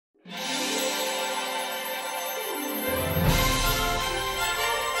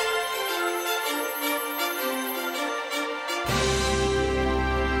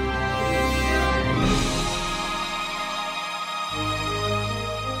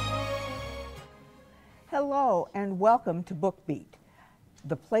Hello and welcome to BookBeat,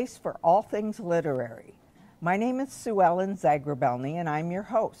 the place for all things literary. My name is Sue Ellen Zagrabelny and I'm your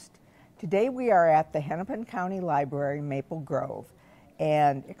host. Today we are at the Hennepin County Library, Maple Grove,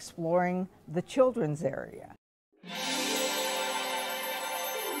 and exploring the children's area.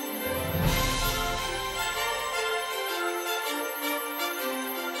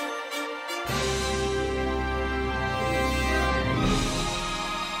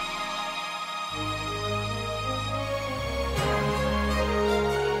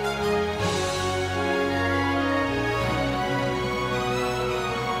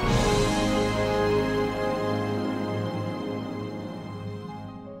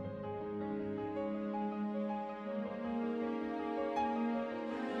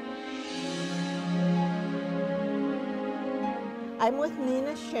 I'm with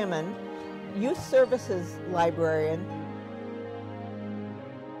Nina Shimon, Youth Services Librarian.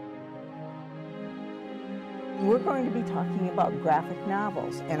 We're going to be talking about graphic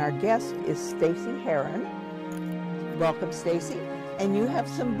novels, and our guest is Stacy Heron. Welcome, Stacy. And you have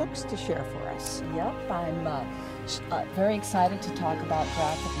some books to share for us. Yep, I'm very excited to talk about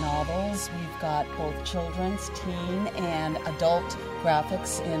graphic novels. We've got both children's, teen, and adult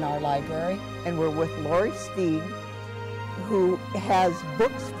graphics in our library. And we're with Lori Steig, who has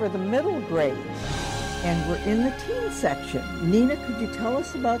books for the middle grade, and we're in the teen section. Nina, could you tell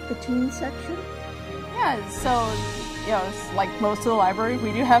us about the teen section? Yeah, so, it's like most of the library,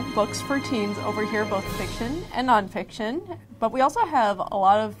 we do have books for teens over here, both fiction and nonfiction, but we also have a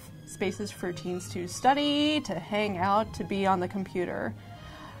lot of spaces for teens to study, to hang out, to be on the computer.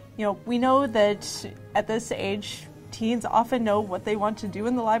 We know that at this age, teens often know what they want to do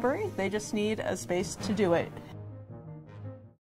in the library. They just need a space to do it.